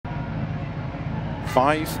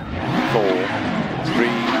5, 4, 3,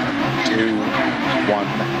 2, 1,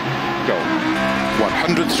 go.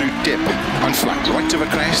 100 through dip and flat right of a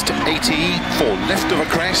crest, 80, 4 left of a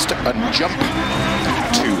crest and jump,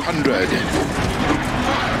 200.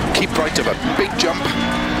 Keep right of a big jump,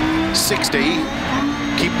 60.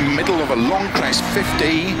 Keep middle of a long crest,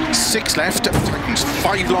 50, 6 left, tightens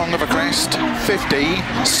 5 long of a crest, 50,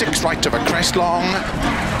 6 right of a crest long,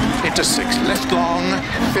 into 6 left long,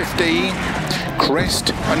 50,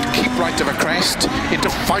 crest and keep right of a crest, into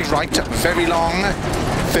 5 right, very long,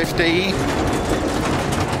 50,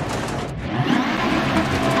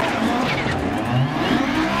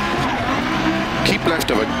 keep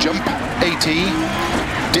left of a jump, 80,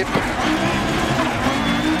 dip,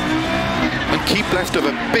 and keep left of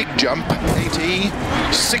a big jump, 80,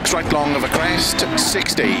 6 right long of a crest,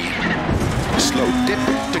 60. Slow dip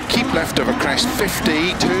to keep left of a crest,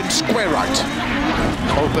 50, turn square right,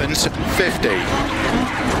 opens 50.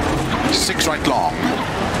 6 right long,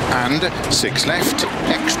 and 6 left,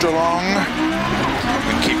 extra long,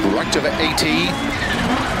 and keep right of 80.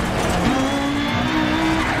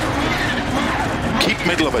 Keep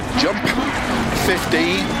middle of a jump,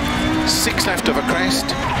 50, 6 left of a crest,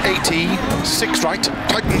 80, 6 right,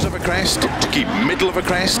 tightens of a crest, to keep middle of a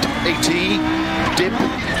crest, 80, dip,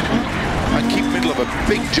 and keep middle of a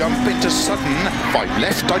big jump into sudden, 5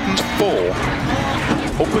 left, tightens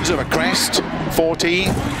 4, opens of a crest, 40,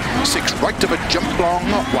 6 right of a jump long,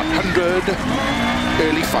 100,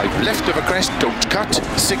 early 5 left of a crest, don't cut,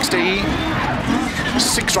 60,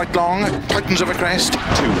 6 right long, tightens of a crest,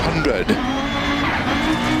 200.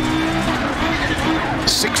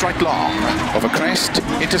 6 right long of a crest,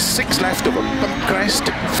 into 6 left of a bump crest,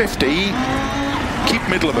 50, keep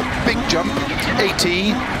middle of a big jump,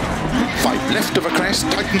 80, 5 left of a crest,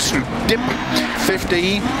 tightens through dip,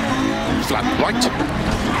 50, flat right,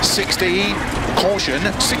 60, caution,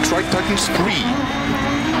 6 right, tightens 3,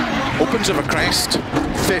 opens of a crest,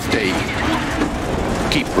 50,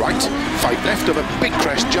 keep right, 5 left of a big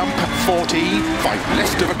crest jump, 40, 5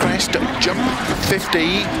 left of a crest jump,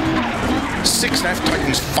 50, 6 left,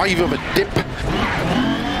 tightens 5 of a dip,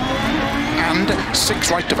 and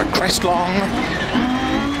 6 right of a crest long,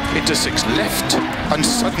 into 6 left, and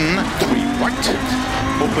sudden 3 right,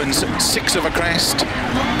 opens 6 of a crest,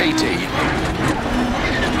 80.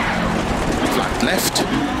 Flat left,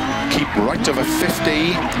 keep right of a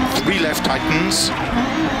 50, 3 left tightens,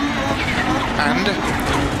 and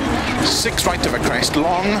 6 right of a crest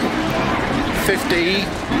long, 50,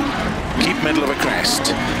 keep middle of a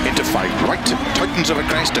crest, into 5 right, tightens of a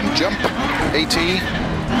crest and jump, 80,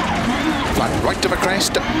 flat right of a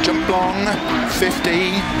crest, jump long,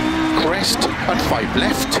 50, crest and 5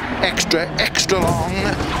 left, extra, extra long,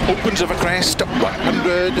 opens of a crest,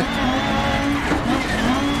 100,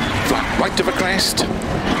 flat right of a crest,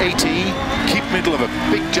 80, keep middle of a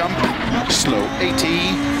big jump, slow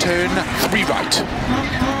 80, turn 3 right,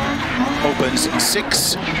 opens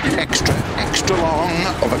 6, extra, extra long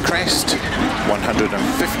of a crest,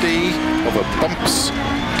 150 of a bumps,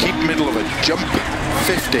 keep middle of a jump,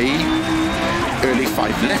 50, early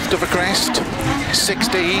 5 left of a crest,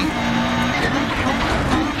 60,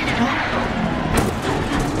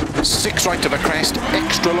 6 right of a crest,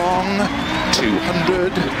 extra long,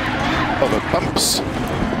 200 of a bumps,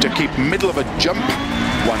 to keep middle of a jump,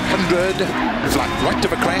 100, flat right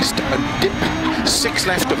of a crest, a dip, 6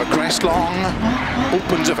 left of a crest long,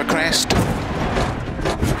 opens of a crest,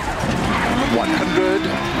 100,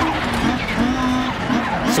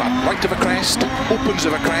 flat right of a crest, opens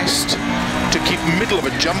of a crest, to keep middle of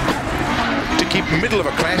a jump, to keep middle of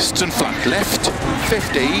a crest and flat left,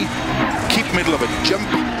 50, keep middle of a jump,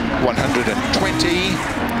 120,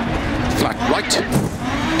 flat right,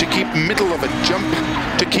 to keep middle of a jump,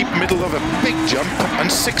 to keep middle of a big jump,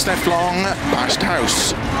 and 6 left long, past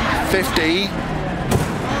house, 50,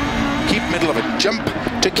 keep middle of a jump,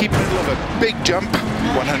 to keep middle of a big jump,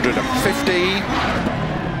 150,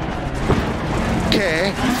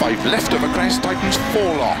 care, 5 left of a crest, tightens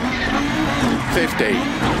 4 long, 50,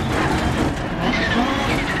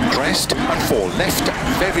 crest and 4 left,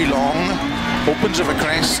 very long, opens of a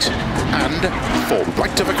crest, and 4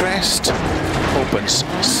 right of a crest, opens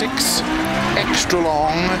 6, extra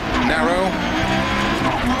long, narrow,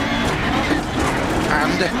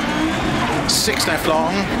 and 6 left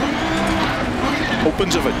long,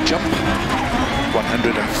 opens of a jump,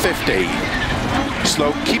 150,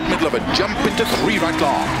 slow, keep middle of a jump into 3 right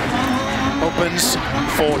long, opens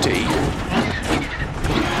 40,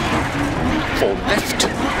 4 left,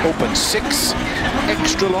 open 6,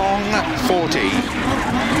 extra long, 40.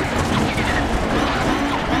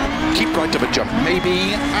 keep right of a jump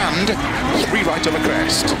maybe, and 3 right of a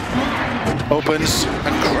crest. Opens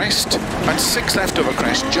and crest, and 6 left of a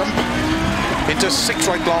crest, jump, into 6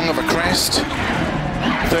 right long of a crest,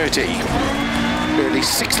 30. Early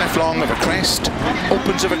 6 left long of a crest,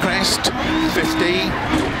 opens of a crest, 50,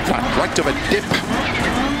 flat right of a dip,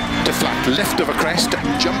 to flat left of a crest,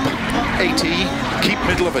 jump, 80, keep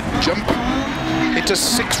middle of a jump, into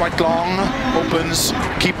 6 right long, opens,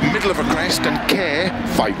 keep middle of a crest and care,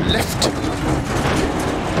 5 left.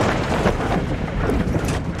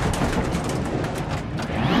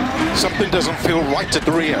 Something doesn't feel right at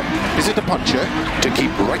the rear. Is it a puncher? To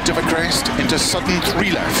keep right of a crest, into sudden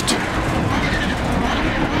 3 left.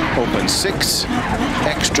 Open 6,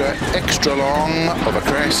 extra long of a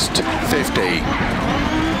crest, 50.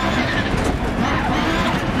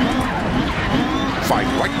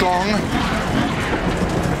 5 right long,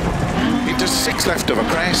 into 6 left of a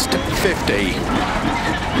crest, 50.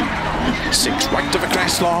 6 right of a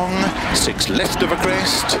crest long, 6 left of a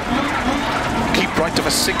crest, keep right of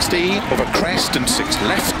a 60 of a crest and 6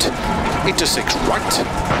 left, into 6 right.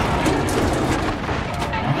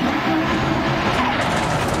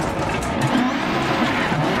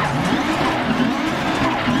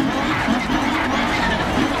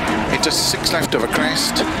 Into 6 left of a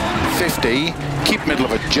crest, 50, keep middle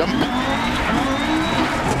of a jump,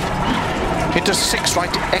 into 6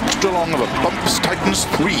 right extra long of a bumps, tightens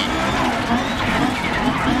 3.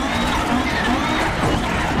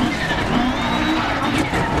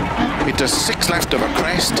 Into 6 left of a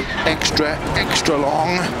crest, extra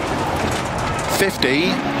long,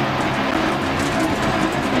 50.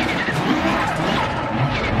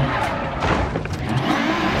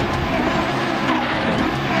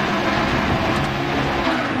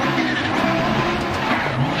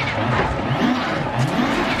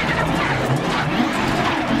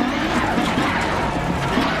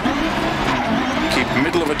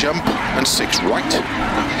 Middle of a jump and 6 right,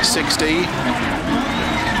 60,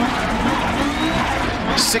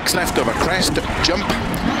 6 left of a crest, jump,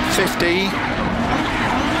 50,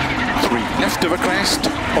 3 left of a crest,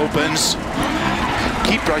 opens,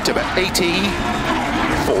 keep right of a 80,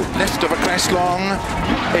 4 left of a crest long,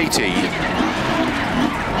 80.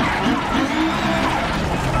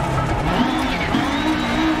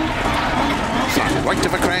 Flat right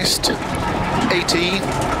of a crest, 80,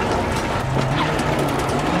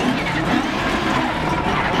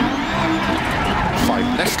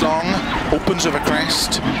 5 left long, opens of a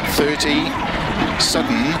crest, 30,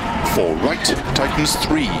 sudden, 4 right, tightens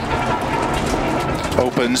 3,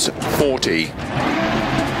 opens 40.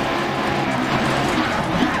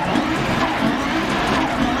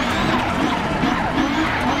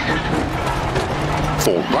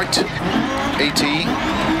 4 right, 80,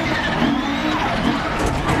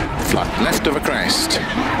 flat left of a crest,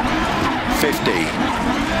 50.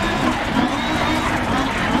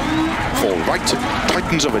 4 right,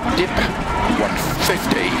 tightens of a dip,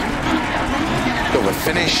 150. Over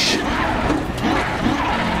finish.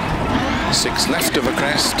 6 left of a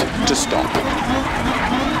crest to stop.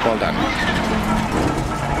 Well done.